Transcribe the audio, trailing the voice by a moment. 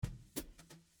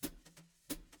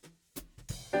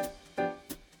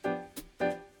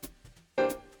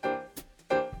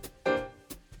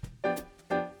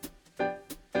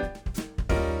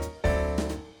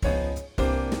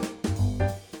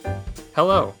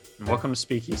Hello, and welcome to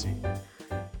Speakeasy.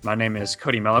 My name is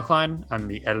Cody Mellekline. I'm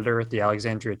the editor at the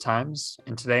Alexandria Times,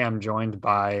 and today I'm joined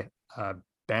by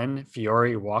Ben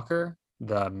Fiore Walker,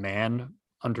 the man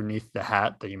underneath the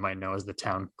hat that you might know as the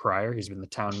town crier. He's been the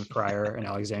town crier in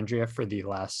Alexandria for the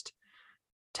last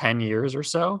 10 years or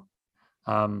so.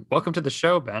 Welcome to the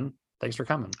show, Ben. Thanks for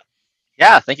coming.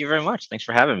 Yeah, thank you very much. Thanks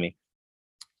for having me.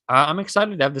 I'm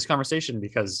excited to have this conversation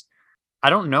because I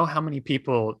don't know how many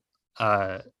people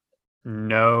uh,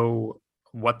 know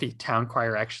what the town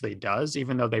crier actually does,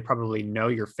 even though they probably know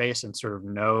your face and sort of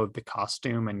know the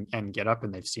costume and get up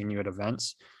and they've seen you at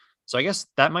events. So I guess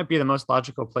that might be the most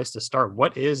logical place to start.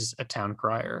 What is a town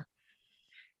crier?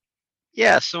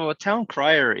 Yeah, so a town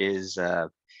crier is, I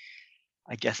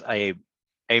guess, a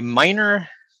minor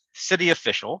city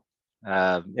official.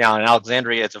 Now in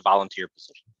Alexandria, it's a volunteer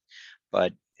position,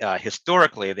 but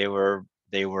historically, they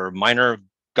were minor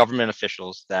government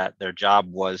officials that their job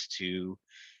was to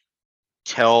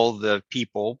tell the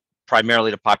people, primarily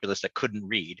the populace that couldn't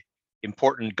read,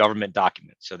 important government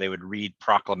documents. So they would read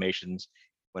proclamations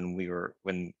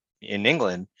when in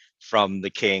England from the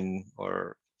king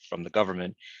or from the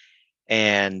government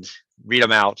and read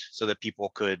them out so that people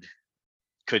could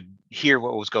hear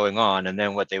what was going on. And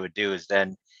then what they would do is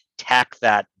then tack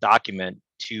that document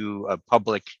to a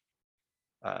public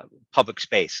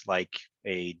space, like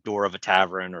a door of a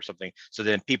tavern or something, so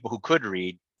then people who could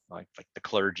read, like the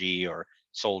clergy or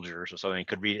soldiers or something,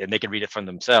 could read, and they could read it from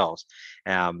themselves.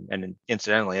 And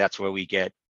incidentally, that's where we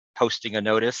get posting a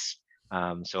notice.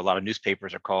 So a lot of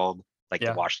newspapers are called, like the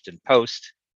Yeah. Washington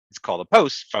Post. It's called a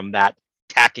post from that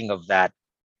tacking of that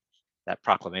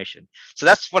proclamation. So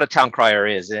that's what a town crier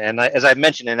is. And as I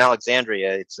mentioned, in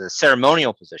Alexandria, it's a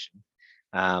ceremonial position,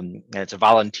 and it's a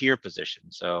volunteer position.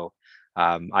 So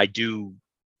I do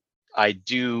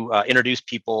introduce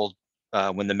people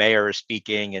when the mayor is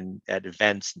speaking and at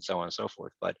events and so on and so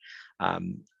forth. But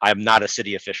I'm not a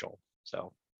city official,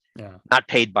 so Yeah. not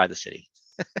paid by the city.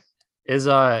 Is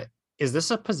uh is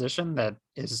this a position that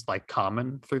is like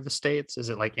common through the states? Is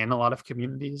it like in a lot of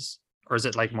communities? Or is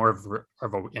it like more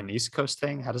an East Coast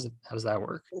thing? How does that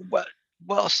work?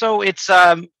 Well, so it's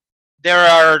there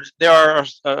are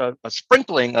a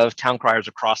sprinkling of town criers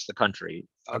across the country.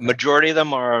 A Okay. majority of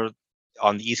them are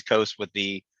on the East Coast with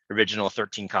the original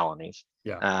 13 colonies.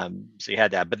 Yeah. So you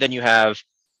had that, but then you have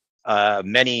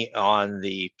many on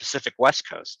the Pacific West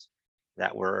Coast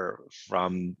that were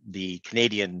from the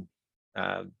Canadian,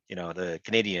 the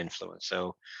Canadian influence.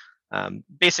 So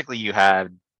basically, you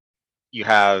have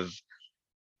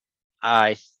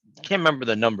I can't remember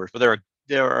the numbers, but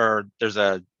there's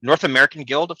a North American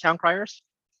Guild of Town Criers,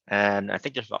 and I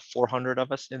think there's about 400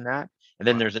 of us in that. And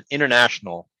then Wow. there's an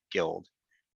international guild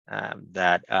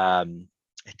that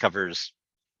it covers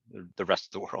the rest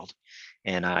of the world,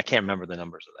 and I can't remember the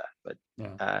numbers of that.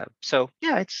 Yeah. But so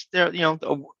yeah, it's there.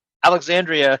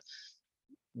 Alexandria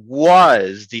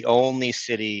was the only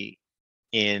city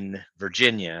in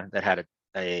Virginia that had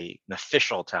an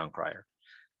official town crier.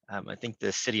 I think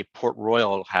the city of Port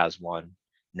Royal has one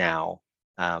now.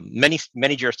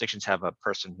 Many jurisdictions have a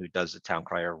person who does the town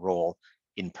crier role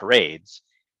in parades,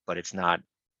 but it's not.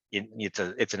 It's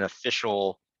an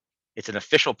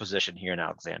official position here in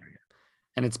Alexandria.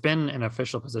 And it's been an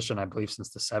official position, I believe, since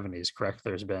the 70s, correct?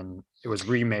 It was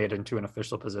remade into an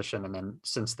official position. And then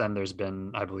since then, there's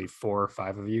been, I believe, four or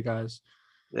five of you guys.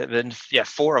 Then yeah,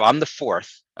 four. I'm the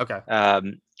fourth. Okay.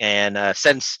 And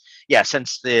since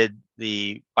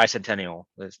the bicentennial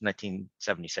was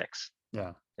 1976,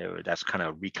 Yeah. that's kind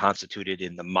of reconstituted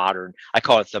in the modern. I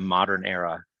call it the modern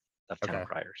era of town Okay.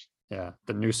 criers. Yeah.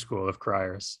 The new school of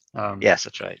criers. Yes,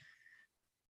 that's right.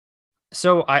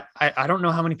 So I don't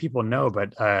know how many people know,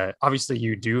 but obviously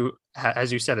you do,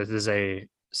 as you said, it is a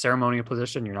ceremonial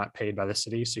position. You're not paid by the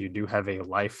city, so you do have a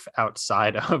life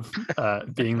outside of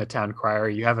being the town crier.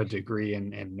 You have a degree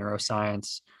in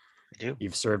neuroscience. I do.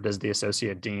 You've served as the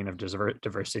associate dean of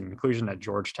diversity and inclusion at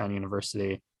Georgetown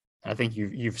University. I think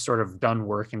you've sort of done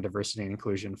work in diversity and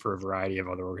inclusion for a variety of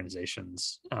other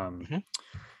organizations. Hmm.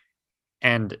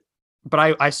 And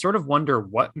but I sort of wonder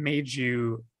what made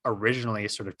you originally,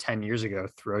 sort of 10 years ago,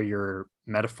 throw your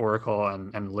metaphorical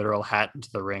and literal hat into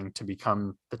the ring to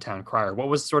become the town crier. What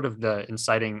was sort of the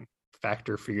inciting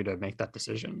factor for you to make that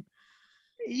decision?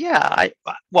 Yeah,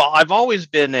 well, I've always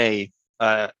been a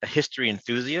history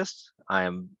enthusiast.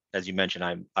 As you mentioned,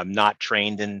 I'm not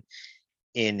trained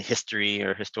in history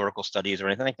or historical studies or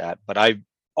anything like that, but I've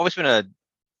always been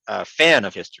a fan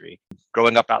of history.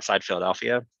 Growing up outside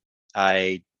Philadelphia,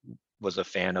 I was a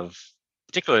fan of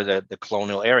particularly the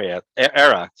colonial era,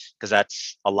 because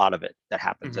that's a lot of it that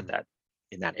happens Mhm.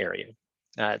 in that area.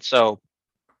 So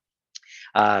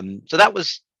So that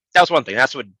was one thing.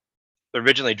 That's what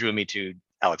originally drew me to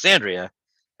Alexandria,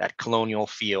 that colonial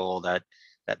feel, that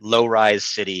low-rise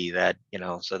city,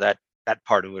 so that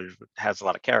part of it has a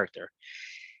lot of character.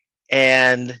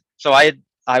 And so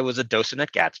I was a docent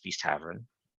at Gatsby's Tavern,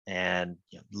 and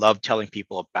loved telling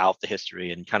people about the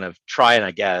history and kind of trying,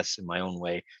 I guess, in my own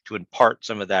way, to impart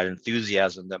some of that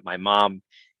enthusiasm that my mom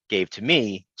gave to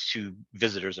me to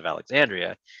visitors of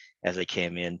Alexandria as they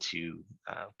came into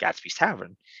Gatsby's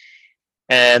Tavern.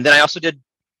 And then I also did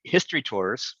history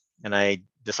tours, and I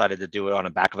decided to do it on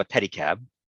the back of a pedicab.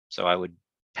 So I would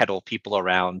pedal people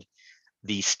around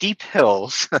the steep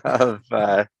hills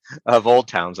of Old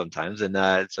Town sometimes, and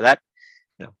so that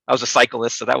I was a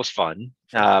cyclist, so that was fun.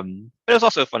 But it was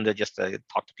also fun to just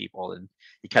talk to people, and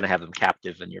you kind of have them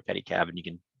captive in your pedicab, and you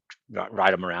can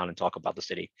ride them around and talk about the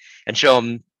city and show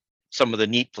them some of the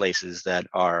neat places that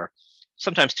are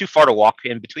sometimes too far to walk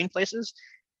in between places,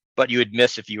 but you would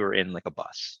miss if you were in like a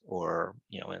bus or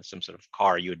in some sort of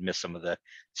car. You would miss some of the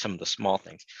small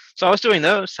things. So I was doing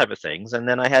those type of things, and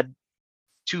then I had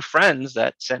two friends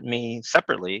that sent me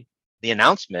separately the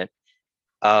announcement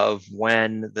of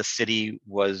when the city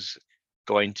was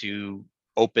going to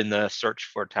open the search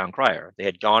for a town crier. They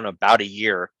had gone about a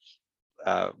year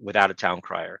without a town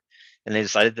crier, and they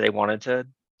decided that they wanted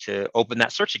to open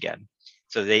that search again.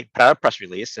 So they put out a press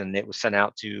release, and it was sent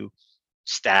out to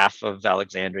staff of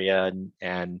Alexandria,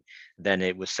 and then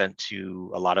it was sent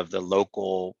to a lot of the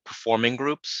local performing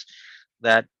groups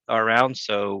that are around.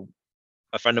 So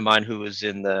a friend of mine who was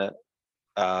in the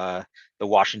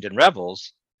Washington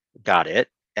Rebels got it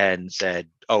and said,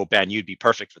 "Oh, Ben, you'd be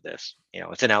perfect for this.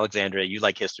 It's in Alexandria. You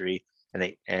like history,"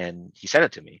 and he sent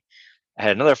it to me. I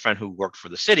had another friend who worked for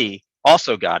the city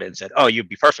also got it and said, "Oh, you'd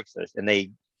be perfect for this." And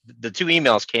the two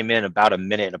emails came in about a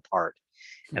minute apart,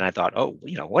 and I thought, "Oh,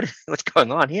 what's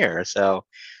going on here?" So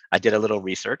I did a little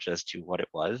research as to what it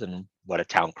was and what a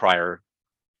town crier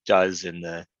does in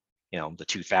the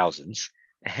 2000s,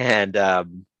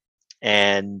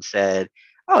 and said,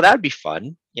 "Oh, that would be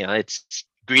fun. It's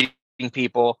greeting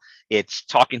people, it's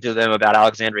talking to them about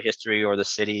Alexandria history or the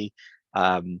city.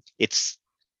 It's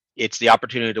the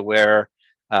opportunity to wear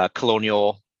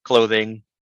colonial clothing.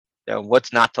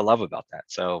 What's not to love about that?"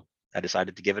 So I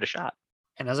decided to give it a shot.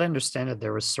 And as I understand it,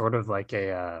 there was sort of like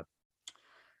a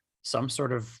some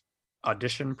sort of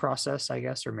audition process, I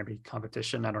guess, or maybe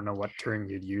competition. I don't know what term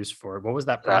you'd use for it. What was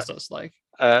that Uh, process like?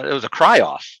 it was a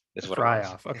cry-off, A is what it cry was.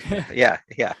 off. Okay. Yeah,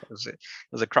 yeah, it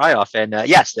was a cry-off, and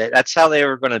yes, that's how they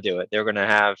were going to do it. They were going to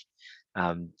have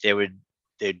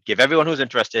they'd give everyone who's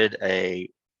interested a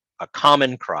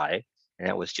common cry, and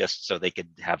it was just so they could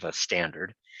have a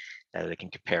standard that they can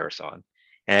compare us on.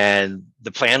 And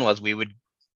the plan was we would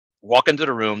walk into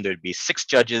the room. There'd be 6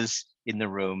 judges in the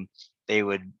room. They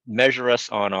would measure us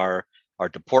on our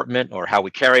deportment or how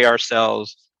we carry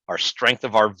ourselves, our strength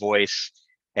of our voice,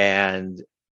 and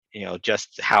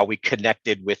just how we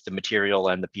connected with the material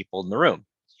and the people in the room.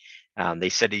 They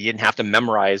said you didn't have to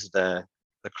memorize the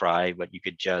cry, but you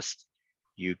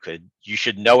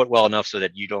should know it well enough so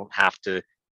that you don't have to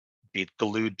be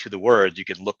glued to the words. You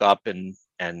could look up and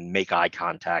make eye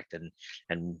contact and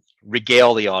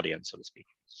regale the audience, so to speak.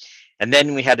 And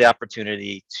then we had the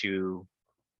opportunity to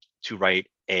write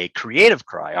a creative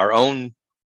cry, our own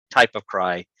type of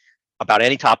cry about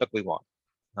any topic we want.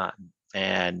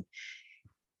 And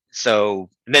and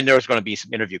then there was going to be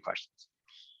some interview questions.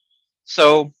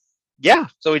 So yeah,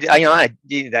 so I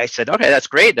said, okay, that's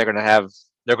great. They're going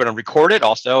to record it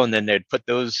also, and then they'd put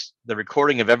the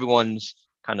recording of everyone's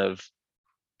kind of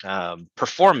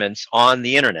performance on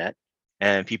the internet,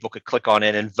 and people could click on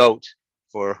it and vote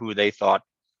for who they thought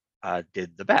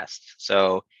did the best.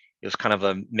 So it was kind of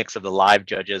a mix of the live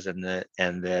judges and the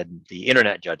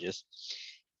internet judges,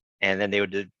 and then they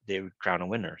would crown a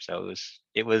winner. So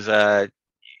it was a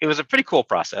pretty cool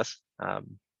process,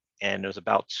 and it was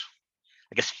about,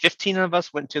 I guess, 15 of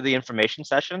us went to the information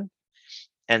session,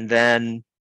 and then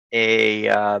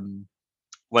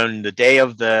when the day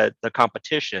of the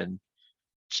competition,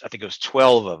 I think it was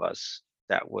 12 of us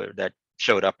that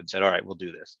showed up and said, "All right, we'll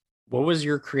do this." What was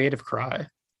your creative cry?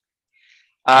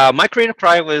 My creative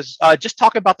cry was just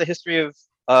talk about the history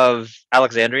of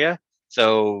Alexandria.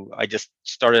 So I just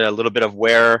started a little bit of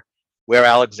where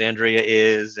Alexandria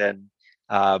is, and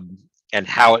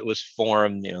how it was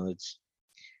formed. It's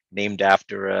named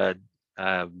after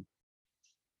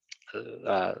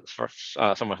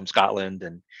someone from Scotland,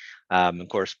 and of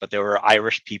course, but there were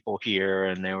Irish people here,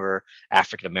 and there were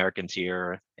African Americans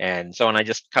here, and so on. I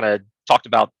just kind of talked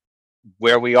about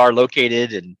where we are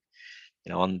located, and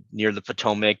on near the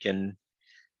Potomac, and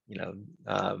you know,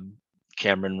 um,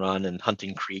 Cameron Run and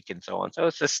Hunting Creek and so on. So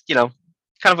it's just, kind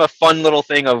of a fun little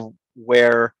thing of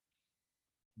where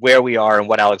we are and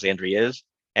what Alexandria is.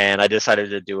 And I decided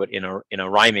to do it in a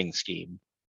rhyming scheme.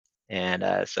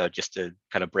 And so just to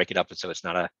kind of break it up, so it's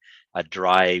not a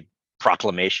dry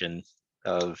proclamation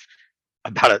of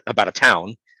about a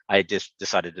town. I just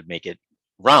decided to make it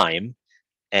rhyme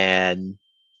and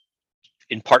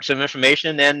impart some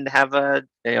information and have an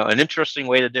interesting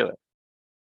way to do it.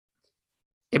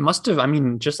 It must have, I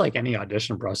mean, just like any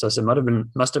audition process, it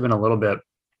must have been a little bit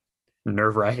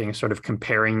nerve-wracking, sort of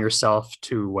comparing yourself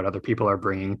to what other people are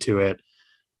bringing to it.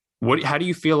 How do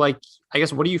you feel like, I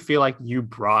guess, what do you feel like you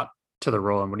brought to the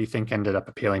role, and what do you think ended up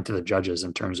appealing to the judges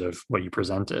in terms of what you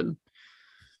presented?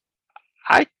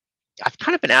 I've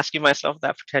kind of been asking myself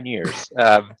that for 10 years.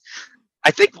 I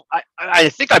think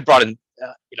I brought in,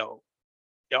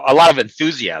 a lot of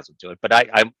enthusiasm to it, but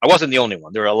I wasn't the only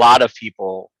one. There were a lot of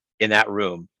people in that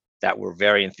room that were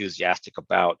very enthusiastic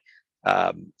about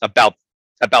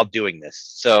doing this.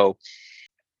 So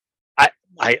I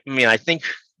mean, I think,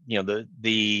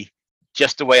 the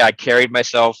just the way I carried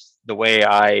myself, the way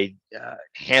I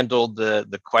handled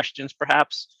the questions,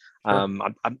 perhaps. Sure.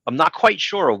 I'm not quite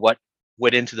sure what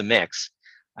went into the mix,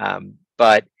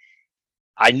 but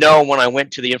I know when I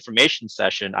went to the information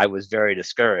session, I was very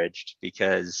discouraged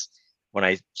because when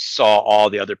I saw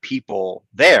all the other people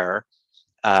there,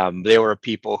 there were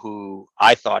people who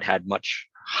I thought had much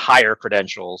higher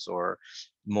credentials or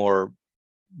more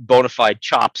bona fide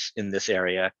chops in this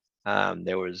area.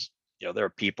 There are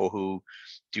people who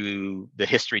do the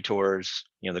history tours,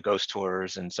 the ghost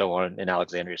tours and so on in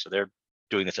Alexandria. So they're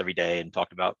doing this every day and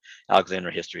talked about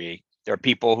Alexandria history. There are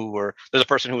people there's a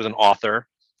person who was an author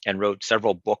and wrote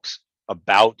several books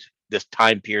about this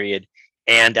time period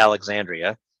and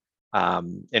Alexandria.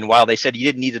 And while they said you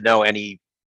didn't need to know any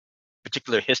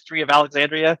particular history of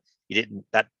Alexandria,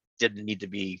 that didn't need to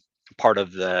be part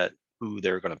of who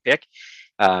they're going to pick.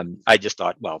 I just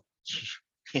thought, well,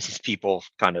 these people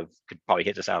kind of could probably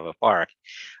hit this out of the park.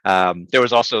 There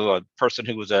was also a person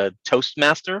who was a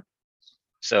Toastmaster.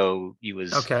 So he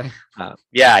was, Okay.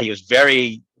 he was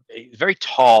very, very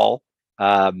tall.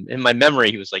 In my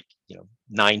memory, he was like,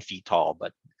 9 feet tall,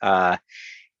 but I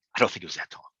don't think he was that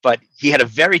tall. But he had a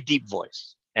very deep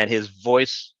voice, and his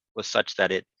voice was such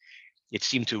that it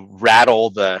seemed to rattle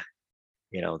the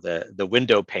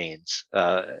window panes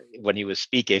when he was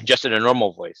speaking, just in a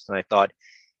normal voice. And I thought,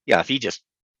 if he just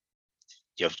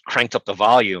cranked up the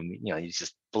volume, he's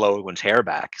just blow everyone's hair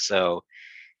back. So,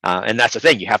 and that's the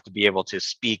thing, you have to be able to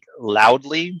speak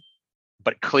loudly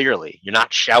but clearly. You're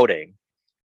not shouting,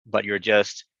 but you're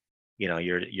just,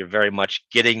 you're very much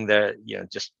getting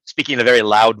just speaking in a very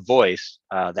loud voice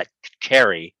that could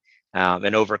carry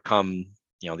and overcome,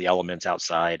 the elements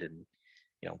outside and,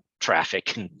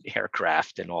 traffic and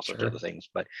aircraft and all sorts of other things.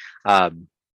 But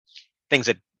things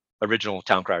that original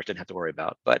town criers didn't have to worry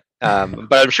about. But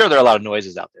I'm sure there are a lot of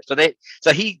noises out there.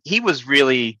 So he was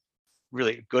really,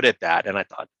 really good at that. And I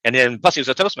thought, and then plus he was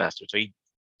a Toastmaster, so he's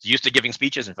used to giving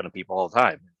speeches in front of people all the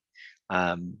time.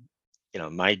 I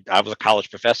was a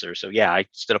college professor, so I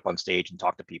stood up on stage and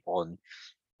talked to people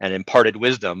and imparted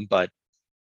wisdom. But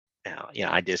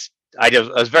I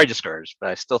was very discouraged,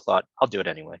 but I still thought I'll do it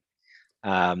anyway.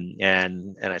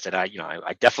 And I said, I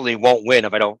definitely won't win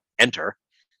if I don't enter.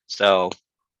 So,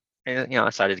 I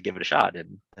decided to give it a shot,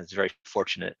 and I was very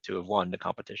fortunate to have won the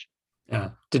competition. Yeah.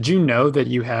 Did you know that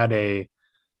you had a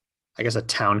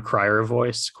town crier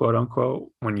voice, quote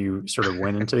unquote, when you sort of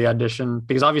went into the audition?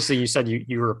 Because obviously you said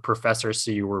you were a professor,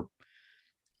 so you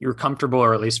were comfortable,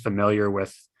 or at least familiar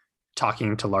with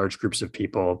talking to large groups of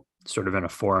people sort of in a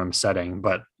forum setting.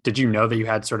 But did you know that you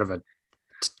had sort of a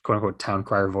quote unquote town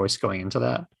crier voice going into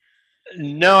that?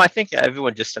 No, I think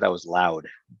everyone just said I was loud,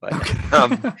 but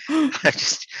I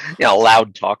just,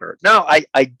 loud talker. No,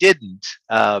 I didn't.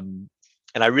 And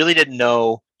I really didn't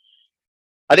know.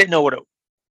 I didn't know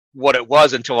what it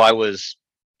was until I was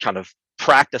kind of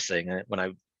practicing when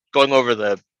I going over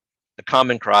the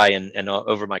common cry and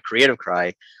over my creative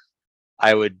cry.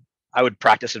 I would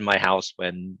practice in my house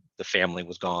when the family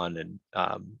was gone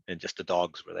and just the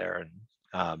dogs were there,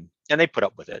 and they put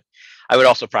up with it. I would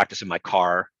also practice in my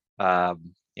car.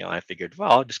 I figured,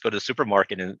 well, I'll just go to the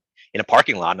supermarket in a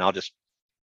parking lot and I'll just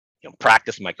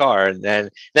practice in my car. And then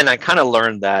I kind of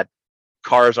learned that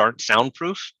cars aren't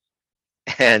soundproof.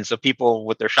 And so people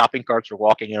with their shopping carts were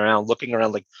walking around, looking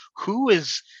around like, who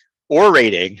is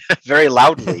orating very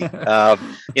loudly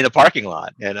in a parking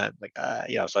lot? And I'm like,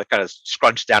 so I kind of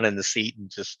scrunched down in the seat and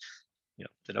just,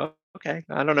 said, oh, okay,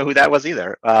 I don't know who that was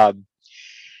either.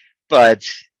 But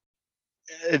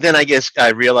then I guess I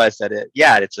realized that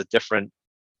it's a different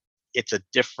it's a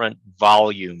different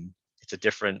volume. It's a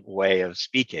different way of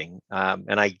speaking.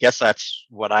 And I guess that's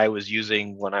what I was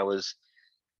using when I was,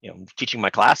 teaching my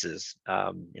classes.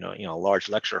 A large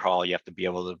lecture hall, you have to be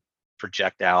able to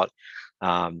project out,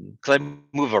 because I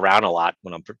move around a lot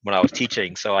when I was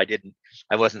teaching. So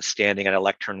I wasn't standing at a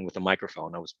lectern with a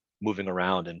microphone. I was moving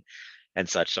around and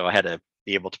such. So I had to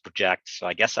be able to project. So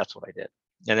I guess that's what I did.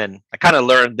 And then I kind of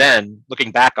learned, then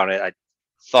looking back on it, I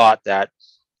thought that,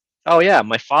 oh yeah,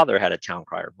 my father had a town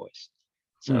crier voice.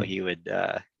 So Hmm. he would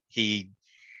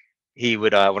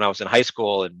when I was in high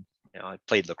school, and I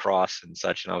played lacrosse and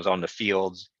such, and I was on the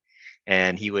fields,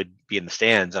 and he would be in the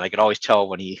stands, and I could always tell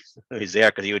when he was there,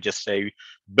 because he would just say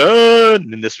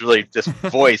 "Ben" in this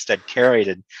voice that carried,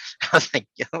 and I was like,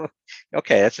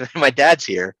 okay, that's my dad's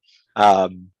here.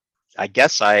 Um, I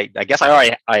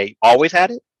always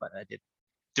had it, but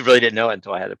really didn't know it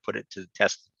until I had to put it to the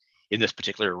test in this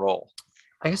particular role.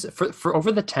 I guess for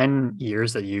over the 10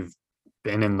 years that you've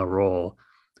been in the role,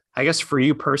 I guess for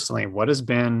you personally, what has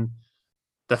been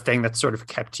the thing that's sort of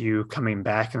kept you coming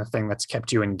back and the thing that's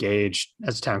kept you engaged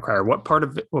as a town crier? What part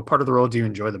of the role do you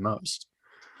enjoy the most?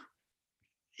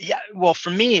 Yeah, well,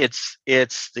 for me, it's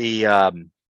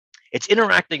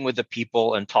interacting with the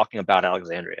people and talking about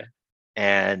Alexandria,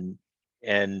 and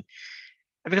and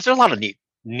because there's a lot of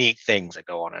neat things that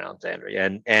go on in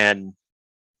Alexandria, and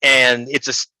it's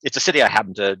a city I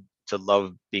happen to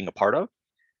love being a part of.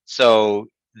 So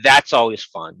that's always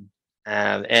fun.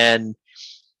 And and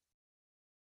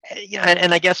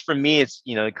I guess for me, it's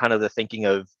kind of the thinking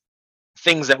of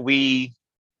things that we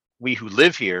who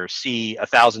live here see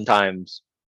 1,000 times,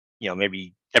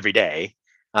 maybe every day.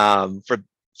 For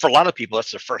a lot of people,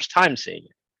 that's their first time seeing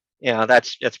it.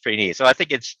 That's pretty neat. So I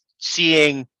think it's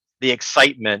seeing the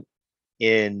excitement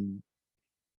in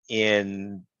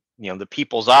in the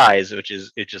people's eyes, which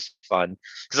is it's just fun,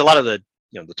 because a lot of the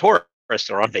tourists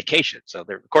are on vacation, so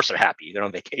of course they're happy, they're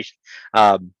on vacation.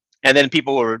 And then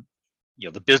people are,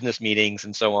 the business meetings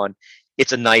and so on.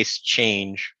 It's a nice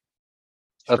change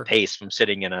of Sure. pace from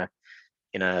sitting in a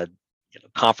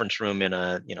conference room in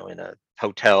a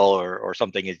hotel or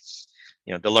something. It's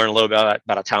to learn a little bit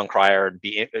about a town crier and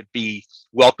be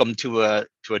welcome to a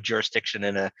jurisdiction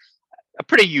in a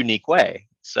pretty unique way.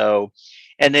 So,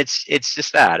 and it's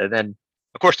just that. And then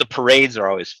of course the parades are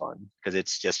always fun, because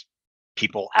it's just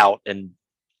people out, and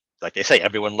like they say,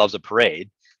 everyone loves a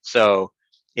parade. So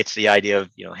it's the idea of,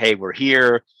 hey, we're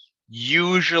here.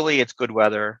 Usually it's good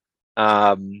weather.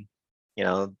 Um,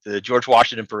 the George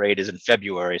Washington parade is in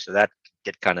February, so that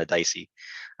get kind of dicey.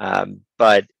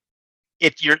 But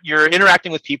you're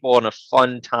interacting with people in a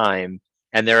fun time,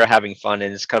 and they're having fun,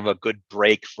 and it's kind of a good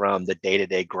break from the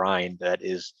day-to-day grind that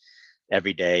is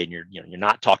every day. And you're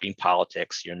not talking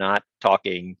politics, you're not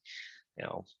talking you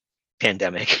know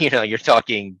pandemic, you're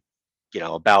talking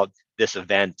about this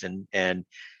event, and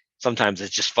sometimes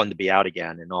it's just fun to be out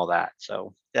again and all that.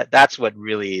 So that's what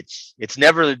really, it's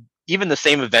never even the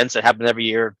same events that happen every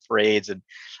year, parades and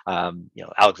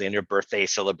Alexandria birthday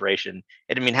celebration.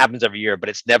 Happens every year, but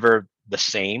it's never the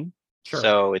same. Sure.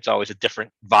 So it's always a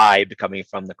different vibe coming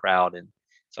from the crowd and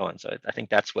so on. So I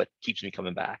think that's what keeps me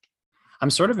coming back.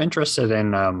 I'm sort of interested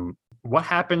in what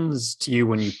happens to you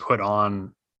when you put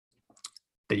on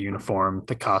the uniform,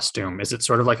 the costume. Is it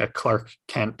sort of like a Clark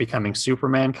Kent becoming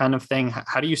Superman kind of thing?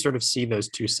 How do you sort of see those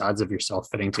two sides of yourself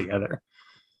fitting together?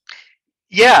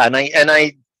 Yeah, and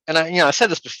I I said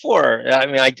this before.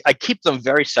 I keep them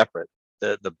very separate.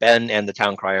 The Ben and the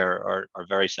town crier are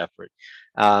very separate.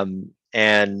 And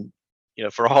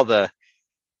for all the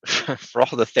for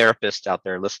all the therapists out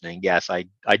there listening, yes, I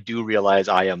do realize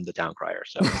I am the town crier.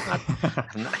 So it's not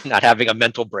I'm not having a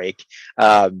mental break.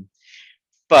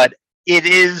 But it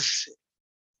is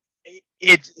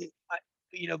it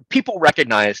people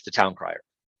recognize the town crier.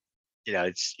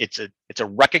 It's a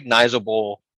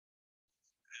recognizable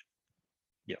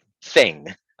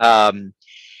thing.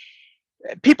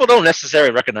 People don't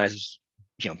necessarily recognize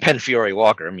Pen Fiore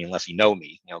Walker. Unless you know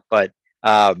me, but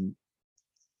um,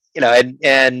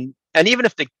 and even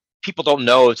if the people don't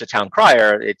know it's a town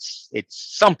crier, it's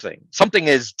something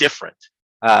is different.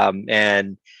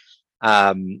 And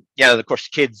of course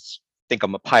kids think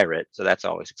I'm a pirate, so that's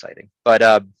always exciting. But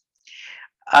I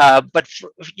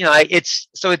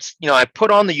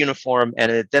put on the uniform,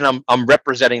 and then I'm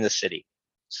representing the city,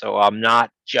 so I'm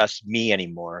not just me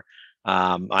anymore.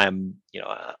 I'm an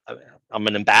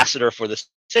ambassador for the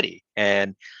city,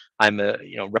 and I'm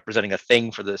representing a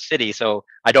thing for the city. So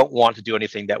I don't want to do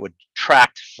anything that would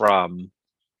detract from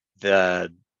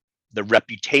the the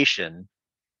reputation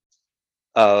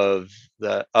of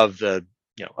the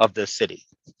city.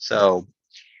 So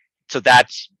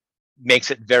that's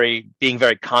makes it being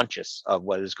very conscious of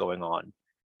what is going on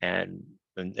and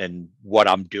what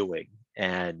I'm doing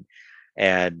and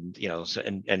so,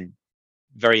 and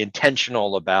very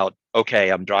intentional about, okay,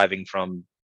 I'm driving from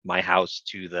my house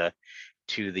to the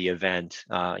event.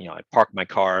 I parked my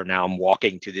car. Now I'm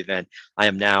walking to the event. I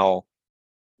am now,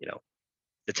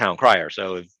 the town crier.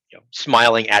 So,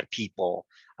 smiling at people,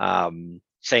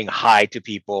 saying hi to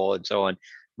people, and so on,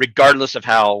 regardless of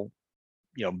how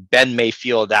Ben may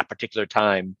feel at that particular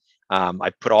time.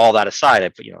 I put all that aside.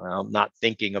 I'm not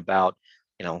thinking about,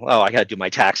 oh, I got to do my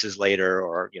taxes later,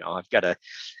 or I've got to,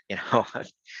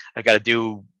 I've got to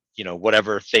do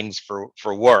whatever things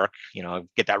for work,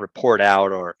 get that report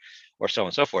out, or so on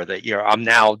and so forth. That I'm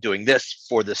now doing this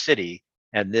for the city,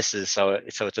 and this is so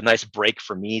it's a nice break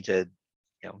for me to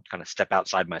kind of step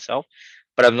outside myself,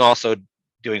 but I'm also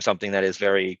doing something that is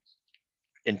very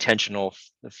intentional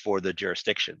for the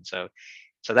jurisdiction. So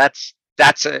that's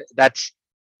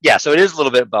yeah. So it is a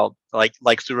little bit about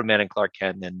like Superman and Clark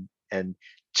Kent, and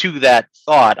to that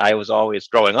thought, I was always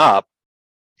growing up.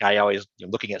 I always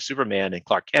looking at Superman and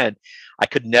Clark Kent. I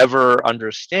could never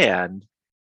understand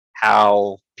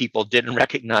how people didn't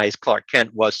recognize Clark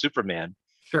Kent was Superman.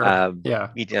 Sure. Yeah.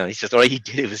 He says all he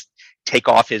did was take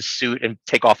off his suit and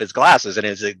take off his glasses, and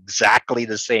it's exactly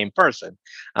the same person.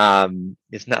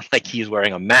 It's not like he's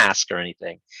wearing a mask or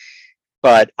anything.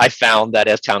 But I found that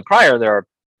as town crier, there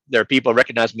are people who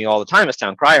recognize me all the time as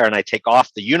town crier, and I take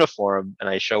off the uniform and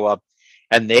I show up,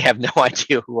 and they have no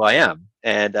idea who I am,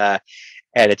 and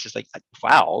it's just like,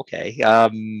 wow, okay,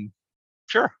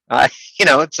 sure,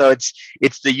 So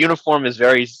it's the uniform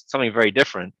is something very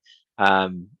different,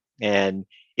 and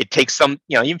it takes some,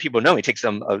 even people know it takes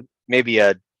them maybe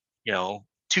a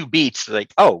 2 beats,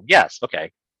 like, oh yes, okay,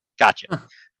 gotcha.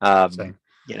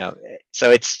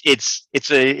 So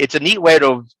it's a neat way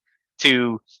to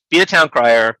be the town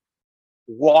crier,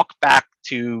 walk back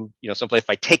to someplace. If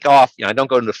I take off, I don't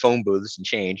go into the phone booths and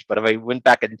change, but if I went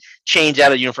back and change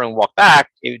out of the uniform and walk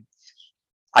back,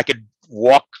 I could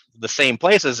walk the same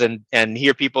places and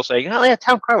hear people saying, oh yeah,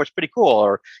 town crier was pretty cool,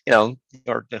 or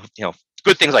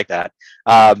good things like that.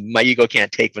 My ego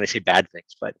can't take when they say bad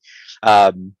things, but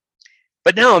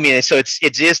no, I mean, so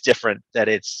it is different that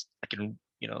it's like a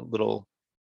little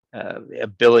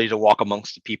ability to walk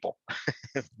amongst the people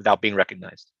without being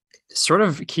recognized. Sort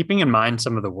of keeping in mind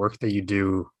some of the work that you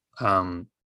do,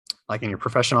 like in your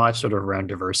professional life, sort of around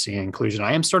diversity and inclusion.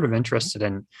 I am sort of interested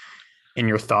in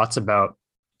your thoughts about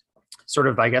sort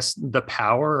of, I guess, the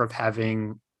power of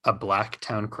having a Black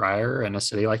town crier in a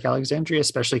city like Alexandria,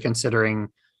 especially considering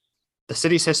the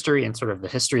city's history and sort of the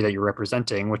history that you're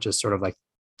representing, which is sort of like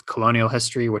colonial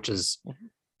history, which is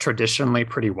traditionally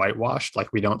pretty whitewashed.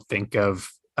 Like, we don't think of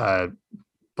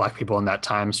Black people in that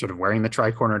time sort of wearing the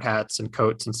tri-cornered hats and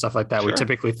coats and stuff like that. Sure. We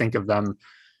typically think of them,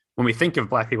 when we think of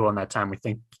Black people in that time, we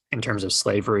think in terms of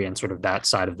slavery and sort of that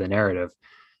side of the narrative.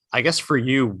 I guess for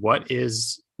you, what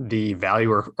is the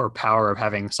value or power of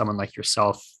having someone like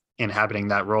yourself inhabiting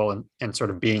that role and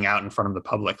sort of being out in front of the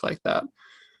public like that?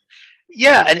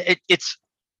 Yeah, and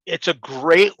it's a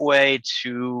great way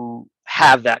to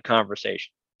have that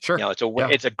conversation. Sure.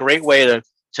 It's a great way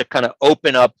to kind of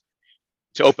open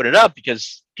it up,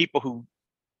 because people who,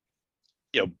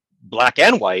 Black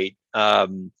and white,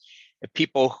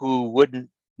 people who wouldn't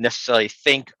necessarily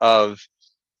think of,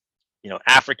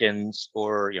 Africans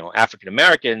or, African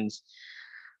Americans,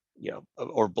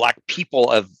 or Black people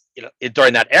of,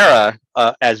 during that era,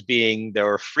 as being, there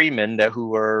were freemen who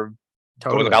were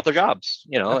going about their jobs,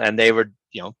 and they were,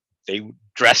 they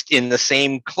dressed in the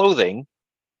same clothing,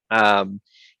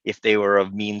 if they were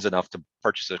of means enough to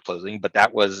purchase their clothing. But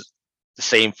that was the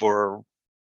same for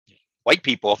white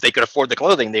people. If they could afford the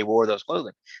clothing, they wore that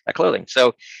clothing.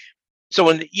 So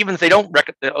when, even if they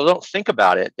don't think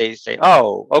about it, they say,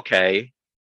 oh, okay,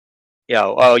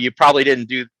 oh, you probably didn't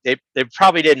do, they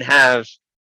probably didn't have,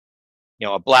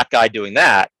 a Black guy doing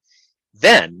that.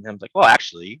 Then I'm like, well,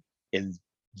 actually, in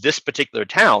this particular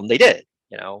town, they did.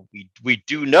 We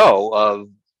do know of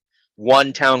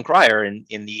one town crier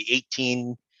in the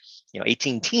 18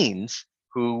 teens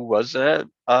who was a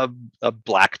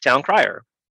Black town crier,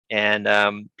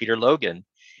 and Peter Logan,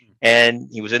 and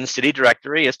he was in the city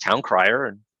directory as town crier,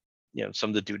 and some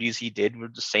of the duties he did were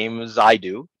the same as I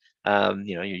do.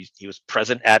 He was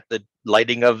present at the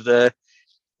lighting of the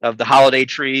holiday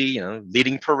tree,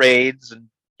 leading parades, and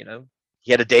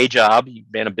he had a day job. He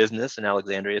ran a business in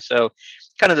Alexandria, so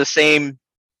kind of the same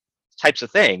types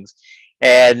of things.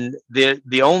 And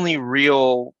the only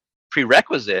real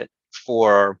prerequisite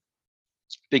for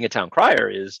being a town crier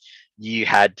is you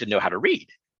had to know how to read.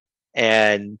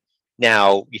 And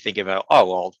now you think about, oh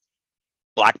well,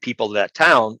 Black people at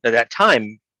that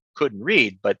time couldn't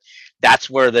read. But that's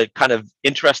where the kind of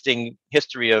interesting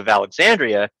history of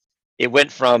Alexandria. It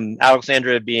went from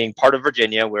Alexandria being part of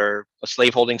Virginia, where a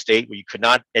slaveholding state where you could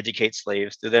not educate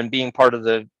slaves, to then being part of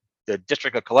the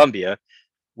District of Columbia,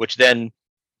 which then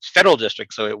federal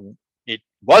district, so it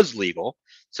was legal.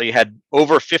 So you had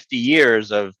over 50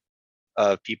 years of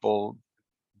people,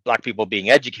 Black people being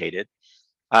educated,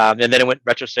 and then it went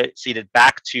retroceded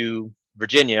back to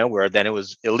Virginia, where then it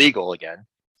was illegal again.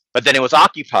 But then it was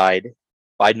occupied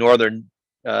by Northern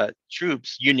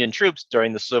troops, Union troops,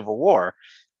 during the Civil War,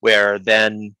 where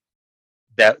then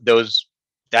that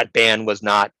ban was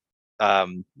not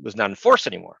enforced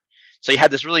anymore. So you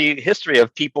had this really history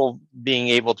of people being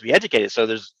able to be educated. So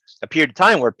there's a period of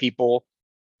time where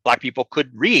Black people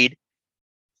could read,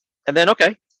 and then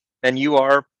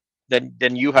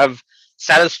then you have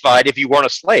satisfied, if you weren't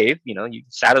a slave, you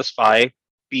satisfy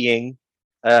being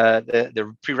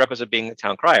the prerequisite being a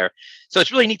town crier. So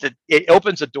it's really neat that it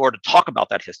opens a door to talk about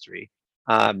that history.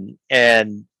 On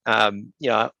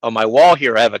my wall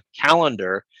here, I have a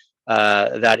calendar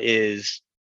that is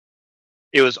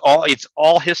it's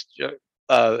all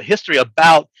history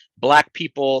about Black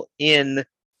people in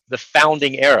the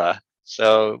founding era.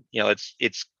 So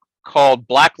it's called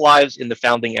Black Lives in the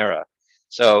Founding Era.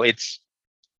 So it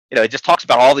just talks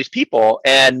about all these people.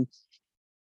 And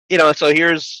so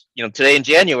here's today in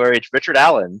January, it's Richard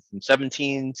Allen from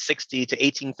 1760 to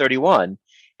 1831,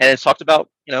 and it's talked about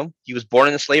he was born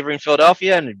into slavery in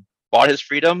Philadelphia and bought his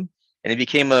freedom, and he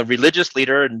became a religious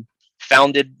leader and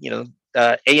founded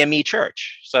AME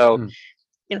Church. So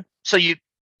so you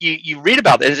read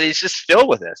about this, it's just filled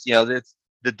with this.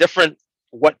 The different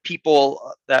what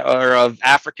people that are of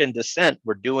African descent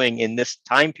were doing in this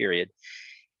time period,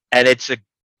 and it's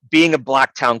being a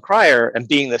Black town crier and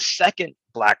being the second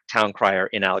Black town crier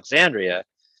in Alexandria,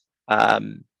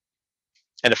 and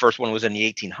the first one was in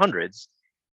the 1800s.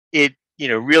 It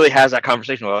really has that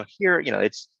conversation. Well, here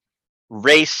it's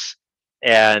race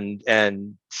and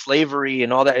slavery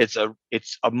and all that. It's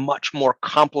a much more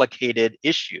complicated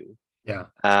issue. Yeah.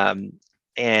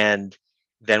 And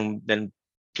then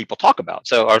people talk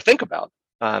about or think about.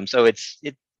 So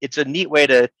it's a neat way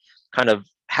to kind of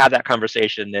have that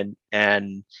conversation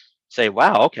and say,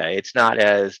 wow, okay, it's not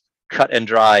as cut and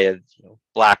dry as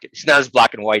black. It's not as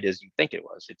black and white as you think it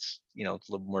was. It's it's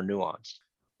a little more nuanced.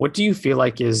 What do you feel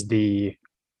like is the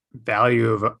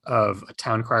value of a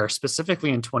town crier,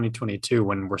 specifically in 2022,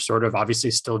 when we're sort of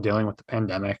obviously still dealing with the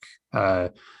pandemic?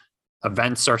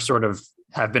 Events are sort of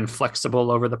have been flexible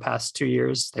over the past 2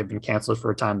 years. They've been canceled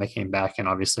for a time. They came back, and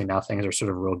obviously now things are sort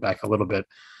of rolled back a little bit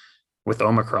with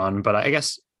Omicron. But I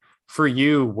guess for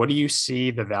you, what do you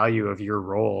see the value of your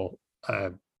role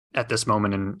at this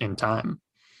moment in time?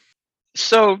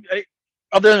 So,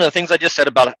 other than the things I just said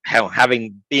about how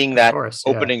being that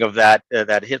opening of that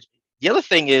hit, the other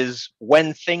thing is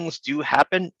when things do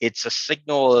happen, it's a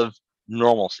signal of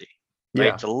normalcy. Right?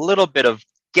 Yeah. It's a little bit of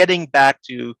getting back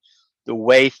to the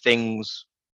way things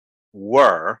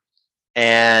were,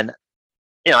 and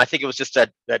I think it was just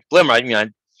that glimmer. I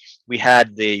mean, we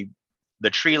had the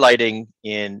tree lighting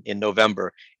in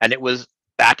November, and it was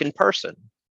back in person,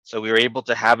 so we were able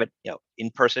to have it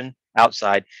in person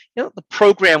outside. The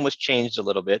program was changed a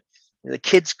little bit. The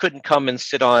kids couldn't come and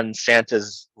sit on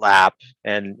Santa's lap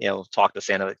and talk to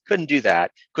Santa. Couldn't do that.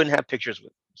 Couldn't have pictures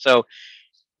with him. So,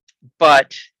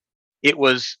 but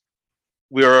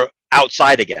we were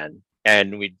outside again,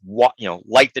 and we'd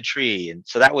light the tree, and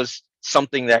so that was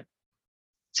something that's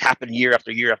happened year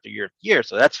after year after year after year.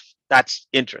 So that's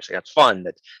interesting. That's fun.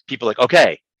 That people are like,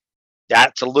 okay,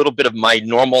 that's a little bit of my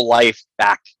normal life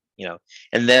back.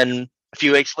 And then a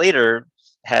few weeks later,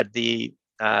 had the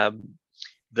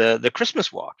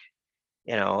Christmas walk,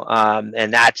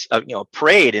 and that's a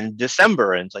parade in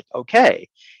December, and it's like, okay,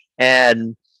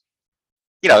 and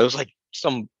it was like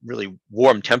some really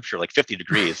warm temperature, like 50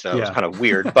 degrees, so it was kind of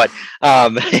weird, but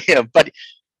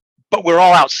but we're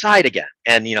all outside again,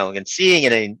 and and seeing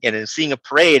it, and seeing a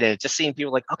parade, and just seeing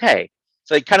people like, okay,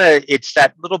 so it's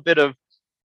that little bit of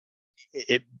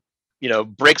it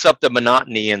breaks up the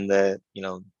monotony and the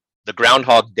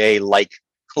Groundhog Day like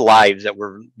lives that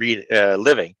we're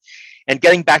living, and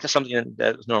getting back to something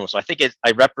that was normal. So I think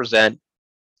I represent,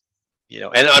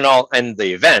 and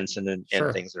the events and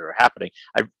Sure. things that are happening.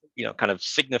 I kind of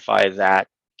signify that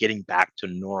getting back to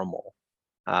normal,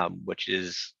 which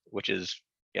is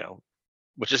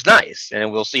nice,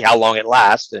 and we'll see how long it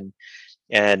lasts, and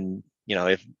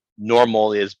if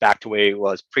normal is back to where it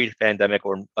was pre-pandemic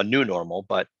or a new normal.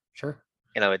 But sure,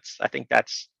 I think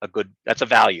that's a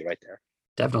value right there.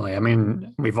 Definitely. I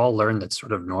mean, we've all learned that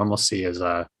sort of normalcy is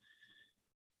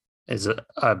is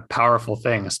a powerful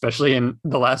thing, especially in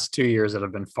the last 2 years that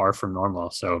have been far from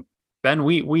normal. So, Ben,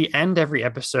 we end every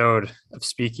episode of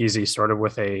Speakeasy sort of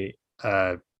with a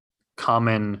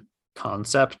common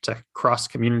concept, a cross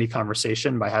community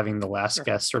conversation by having the last Sure.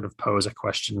 guest sort of pose a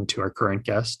question to our current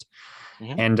guest.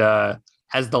 Hmm. And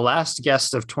as the last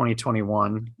guest of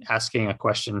 2021 asking a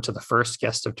question to the first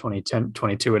guest of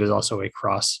 2022, it is also a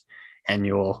cross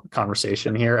annual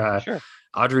conversation here. Sure.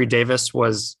 Audrey Davis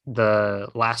was the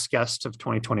last guest of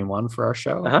 2021 for our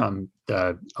show. Uh-huh.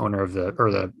 The owner of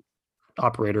the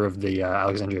operator of the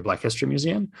Alexandria Black History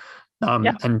Museum.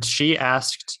 Yeah. And she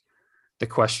asked the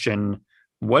question,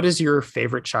 what is your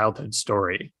favorite childhood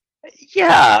story?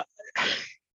 Yeah.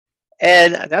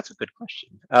 And that's a good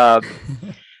question.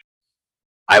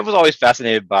 I was always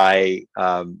fascinated by,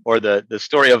 or the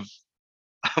story of,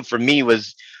 for me,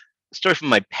 was a story from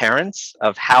my parents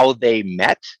of how they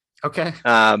met, Okay.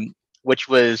 which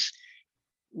was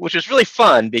really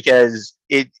fun because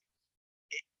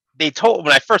they told,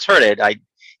 when I first heard it, I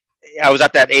was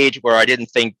at that age where I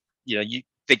didn't think, you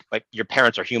think like your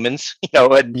parents are humans,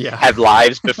 and Yeah. have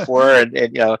lives before and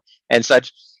and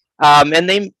such. And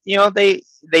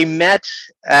they met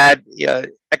at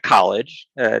college.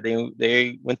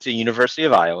 They went to University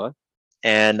of Iowa,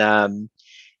 and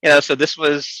so this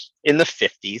was in the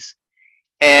 50s,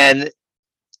 and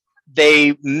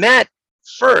they met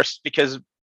first because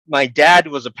my dad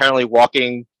was apparently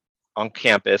walking on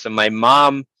campus, and my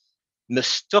mom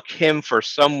mistook him for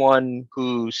someone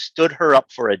who stood her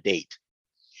up for a date.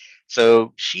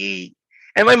 So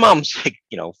and my mom's like,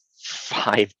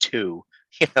 5'2",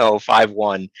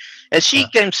 5'1", and she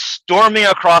came storming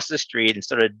across the street and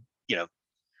started,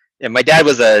 and my dad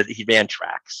he ran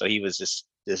track, so he was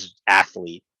this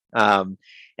athlete. And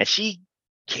she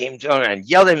came to him and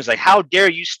yelled at him, was like, "How dare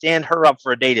you stand her up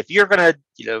for a date? If you're gonna,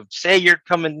 say you're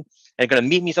coming and gonna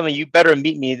meet me something, you better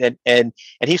meet me." Then and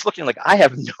he's looking like, "I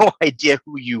have no idea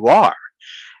who you are."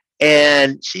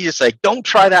 And she's just like, "Don't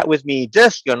try that with me."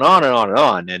 Just going on and on and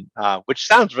on, and which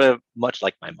sounds very much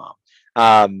like my mom.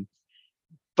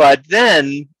 But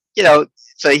then,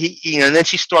 so and then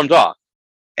she stormed off,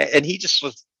 and he just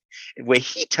was, the way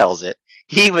he tells it,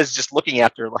 he was just looking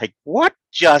after like, what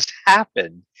just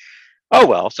happened? Oh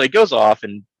well, so he goes off,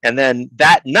 and then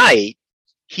that night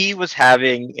he was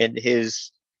having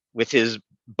with his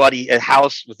buddy, a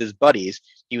house with his buddies,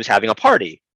 he was having a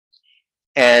party,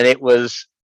 and it was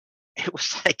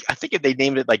like, I think they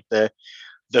named it like the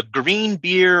green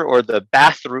beer or the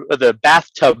bathroom or the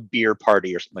bathtub beer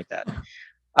party or something like that,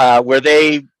 where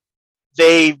they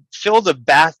filled the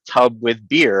bathtub with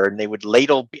beer and they would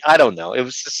ladle. I don't know. It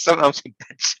was just something. I was like,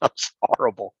 that sounds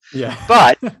horrible. Yeah.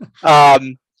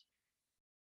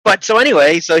 But so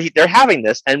anyway, so they're having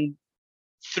this, and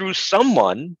through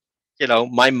someone,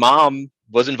 my mom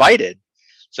was invited.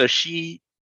 So she,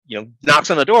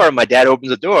 knocks on the door, and my dad opens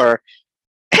the door,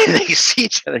 and they see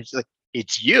each other. She's like,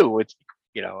 "It's you." It's,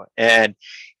 and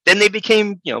then they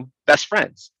became, best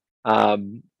friends.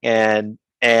 And they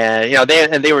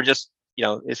were just,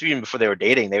 it's even before they were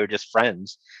dating, they were just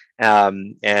friends.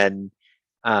 And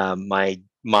my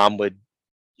mom would,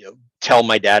 tell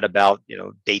my dad about,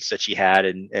 dates that she had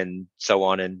and so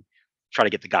on, and try to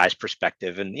get the guy's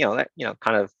perspective, and that,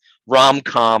 kind of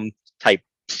rom-com type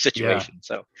situation.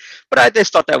 So, but I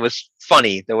just thought that was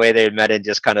funny, the way they met, and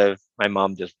just kind of my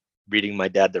mom just reading my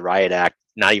dad the riot act,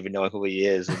 not even knowing who he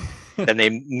is, and then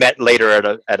they met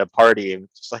later at a party, and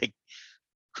it's like,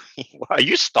 are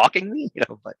you stalking me?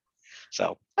 But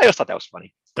so I just thought that was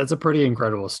funny. That's a pretty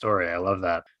incredible story. I love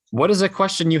that. What is a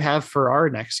question you have for our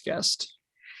next guest?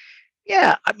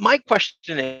 Yeah, my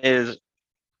question is,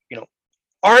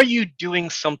 are you doing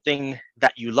something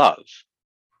that you love?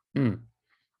 And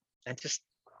just,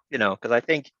 because I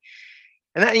think,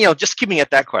 and that, just keeping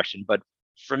at that question, but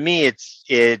for me, it's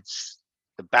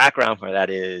the background for that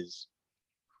is,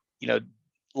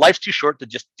 life's too short to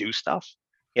just do stuff.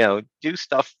 Do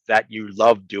stuff that you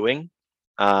love doing.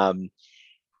 And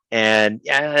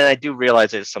I do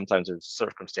realize that sometimes there's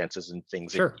circumstances and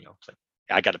things Sure. that, like,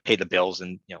 I got to pay the bills,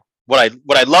 and what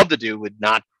I love to do would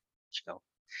not,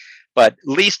 but at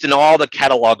least in all the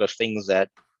catalog of things that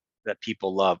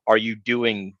people love, are you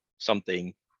doing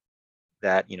something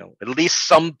that, at least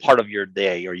some part of your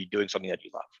day, are you doing something that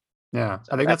you love? Yeah,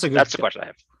 So I think that's the question I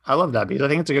have. I love that, because I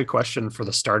think it's a good question for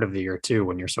the start of the year too,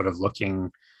 when you're sort of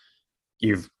looking,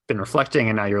 you've been reflecting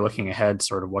and now you're looking ahead,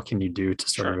 sort of what can you do to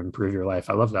sort of improve your life.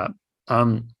 I love that.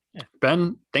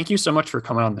 Ben, thank you so much for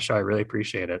coming on the show. I really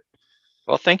appreciate it.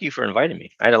 Well, thank you for inviting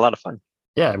me. I had a lot of fun.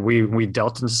 Yeah, we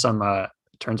dealt into some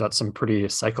turns out some pretty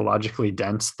psychologically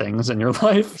dense things in your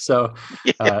life. So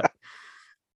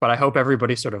but I hope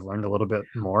everybody sort of learned a little bit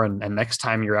more. And next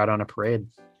time you're out on a parade,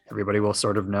 everybody will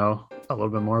sort of know a little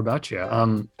bit more about you.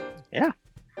 Yeah.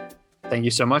 Thank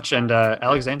you so much. And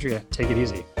Alexandria, take it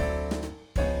easy.